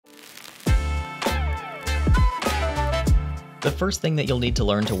The first thing that you'll need to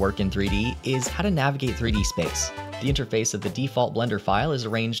learn to work in 3D is how to navigate 3D space. The interface of the default Blender file is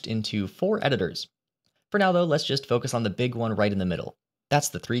arranged into 4 editors. For now though, let's just focus on the big one right in the middle. That's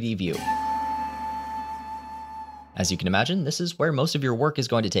the 3D view. As you can imagine, this is where most of your work is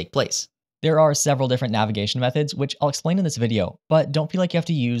going to take place. There are several different navigation methods, which I'll explain in this video, but don't feel like you have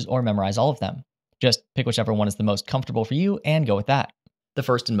to use or memorize all of them. Just pick whichever one is the most comfortable for you and go with that. The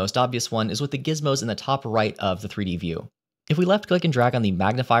first and most obvious one is with the gizmos in the top right of the 3D view. If we left click and drag on the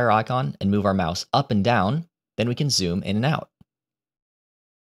magnifier icon and move our mouse up and down, then we can zoom in and out.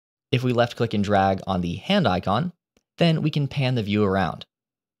 If we left click and drag on the hand icon, then we can pan the view around.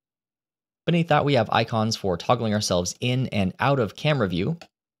 Beneath that, we have icons for toggling ourselves in and out of camera view,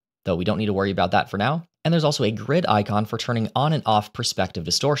 though we don't need to worry about that for now. And there's also a grid icon for turning on and off perspective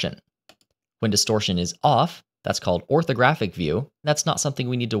distortion. When distortion is off, that's called orthographic view. That's not something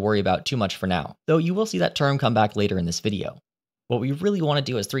we need to worry about too much for now, though you will see that term come back later in this video. What we really want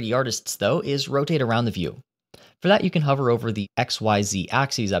to do as 3D artists, though, is rotate around the view. For that, you can hover over the XYZ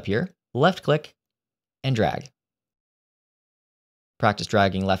axes up here, left click, and drag. Practice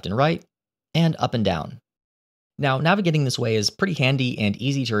dragging left and right, and up and down. Now, navigating this way is pretty handy and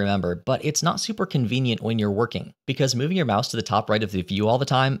easy to remember, but it's not super convenient when you're working, because moving your mouse to the top right of the view all the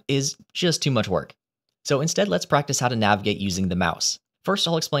time is just too much work. So instead, let's practice how to navigate using the mouse. First,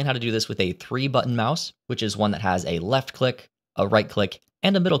 I'll explain how to do this with a 3-button mouse, which is one that has a left click, a right click,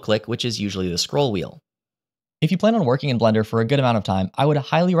 and a middle click, which is usually the scroll wheel. If you plan on working in Blender for a good amount of time, I would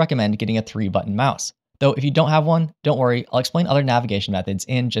highly recommend getting a 3-button mouse. Though if you don't have one, don't worry, I'll explain other navigation methods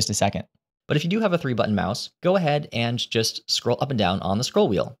in just a second. But if you do have a 3-button mouse, go ahead and just scroll up and down on the scroll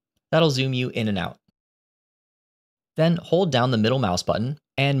wheel. That'll zoom you in and out. Then hold down the middle mouse button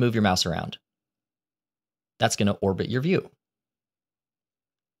and move your mouse around. That's going to orbit your view.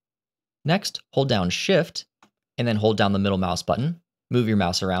 Next, hold down Shift, and then hold down the middle mouse button, move your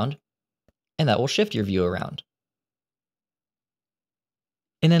mouse around, and that will shift your view around.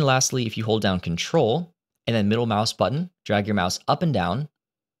 And then lastly, if you hold down Control, and then middle mouse button, drag your mouse up and down,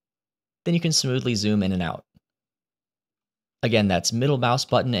 then you can smoothly zoom in and out. Again, that's middle mouse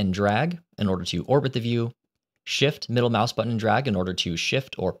button and drag in order to orbit the view, Shift middle mouse button and drag in order to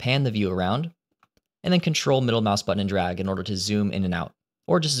shift or pan the view around, and then Control middle mouse button and drag in order to zoom in and out,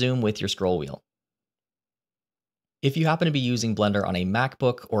 or just zoom with your scroll wheel. If you happen to be using Blender on a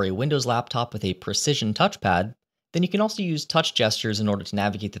MacBook or a Windows laptop with a precision touchpad, then you can also use touch gestures in order to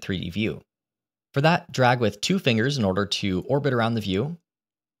navigate the 3D view. For that, drag with 2 fingers in order to orbit around the view,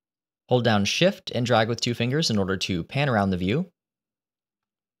 hold down Shift and drag with 2 fingers in order to pan around the view,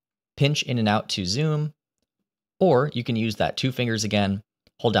 pinch in and out to zoom, or you can use that 2 fingers again,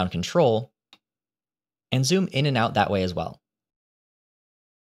 hold down Control, and zoom in and out that way as well.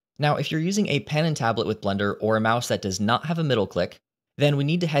 Now, if you're using a pen and tablet with Blender or a mouse that does not have a middle click, then we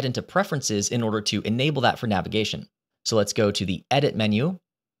need to head into Preferences in order to enable that for navigation. So let's go to the Edit menu,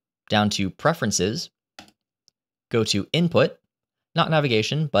 down to Preferences, go to Input, not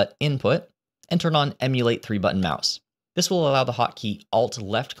Navigation, but Input, and turn on Emulate 3-button mouse. This will allow the hotkey Alt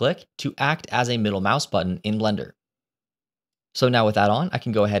left click to act as a middle mouse button in Blender. So now with that on, I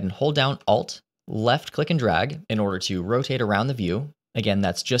can go ahead and hold down Alt, left click and drag in order to rotate around the view. Again,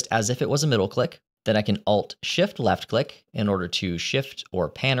 that's just as if it was a middle click. Then I can Alt Shift left click in order to shift or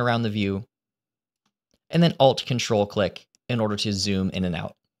pan around the view. And then Alt Control click in order to zoom in and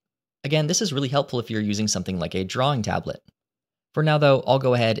out. Again, this is really helpful if you're using something like a drawing tablet. For now though, I'll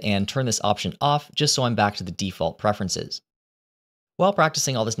go ahead and turn this option off just so I'm back to the default preferences. While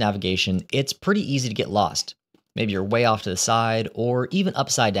practicing all this navigation, it's pretty easy to get lost. Maybe you're way off to the side or even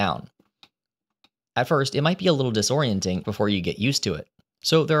upside down. At first, it might be a little disorienting before you get used to it.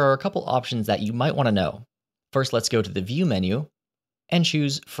 So there are a couple options that you might want to know. First, let's go to the View menu and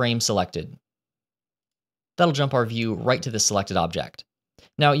choose Frame Selected. That'll jump our view right to the selected object.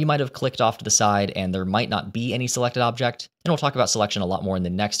 Now, you might have clicked off to the side and there might not be any selected object, and we'll talk about selection a lot more in the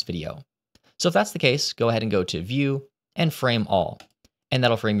next video. So if that's the case, go ahead and go to View and Frame All, and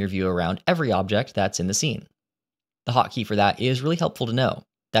that'll frame your view around every object that's in the scene. The hotkey for that is really helpful to know.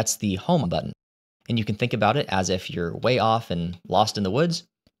 That's the Home button. And you can think about it as if you're way off and lost in the woods.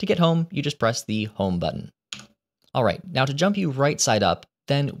 To get home, you just press the Home button. All right, now to jump you right side up,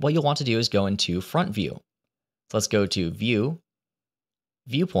 then what you'll want to do is go into Front View. So let's go to View,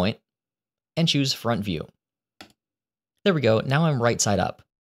 Viewpoint, and choose Front View. There we go, now I'm right side up.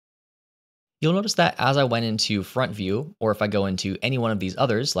 You'll notice that as I went into Front View, or if I go into any one of these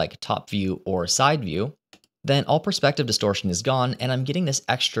others like Top View or Side View, then all perspective distortion is gone and I'm getting this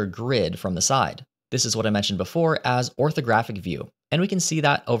extra grid from the side. This is what I mentioned before as orthographic view, and we can see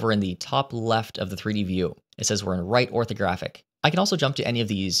that over in the top left of the 3D view. It says we're in right orthographic. I can also jump to any of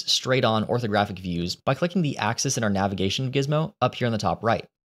these straight-on orthographic views by clicking the axis in our navigation gizmo up here in the top right.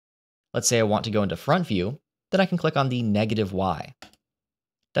 Let's say I want to go into front view, then I can click on the -Y.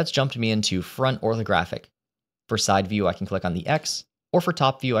 That's jumped me into front orthographic. For side view, I can click on the X, or for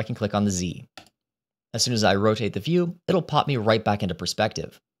top view, I can click on the Z. As soon as I rotate the view, it'll pop me right back into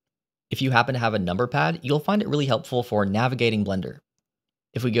perspective. If you happen to have a number pad, you'll find it really helpful for navigating Blender.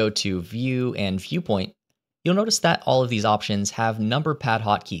 If we go to View and Viewpoint, you'll notice that all of these options have Numberpad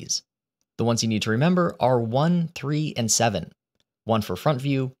hotkeys. The ones you need to remember are 1, 3, and 7. 1 for front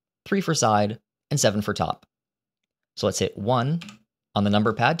view, 3 for side, and 7 for top. So let's hit 1 on the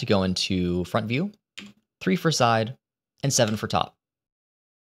number pad to go into front view, 3 for side, and 7 for top.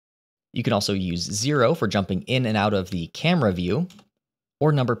 You can also use 0 for jumping in and out of the camera view,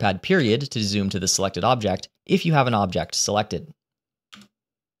 or Numpad Period to zoom to the selected object if you have an object selected.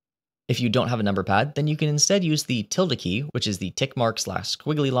 If you don't have a number pad, then you can instead use the tilde key, which is the tick mark /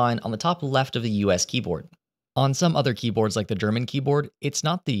 squiggly line on the top left of the US keyboard. On some other keyboards like the German keyboard, it's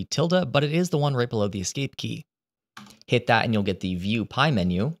not the tilde, but it is the one right below the escape key. Hit that and you'll get the View Pie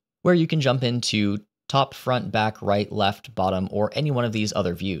menu, where you can jump into top, front, back, right, left, bottom, or any one of these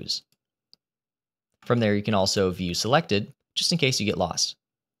other views. From there, you can also view selected, just in case you get lost.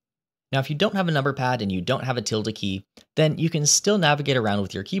 Now, if you don't have a number pad and you don't have a tilde key, then you can still navigate around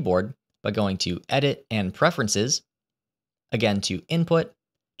with your keyboard by going to Edit and Preferences, again to Input,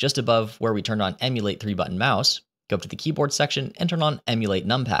 just above where we turned on Emulate 3-button mouse, go up to the Keyboard section and turn on Emulate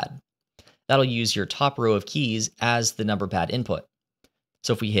Numpad. That'll use your top row of keys as the number pad input.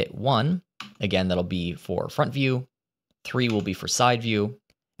 So if we hit 1, again, that'll be for front view, 3 will be for side view,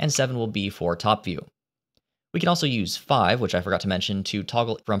 and 7 will be for top view. We can also use 5, which I forgot to mention, to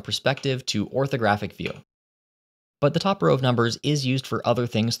toggle from perspective to orthographic view. But the top row of numbers is used for other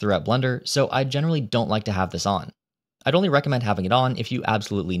things throughout Blender, so I generally don't like to have this on. I'd only recommend having it on if you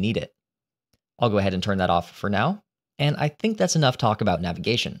absolutely need it. I'll go ahead and turn that off for now, and I think that's enough talk about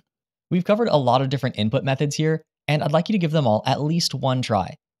navigation. We've covered a lot of different input methods here, and I'd like you to give them all at least one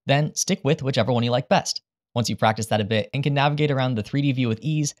try. Then stick with whichever one you like best. Once you practice that a bit and can navigate around the 3D view with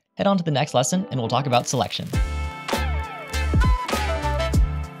ease, head on to the next lesson and we'll talk about selection.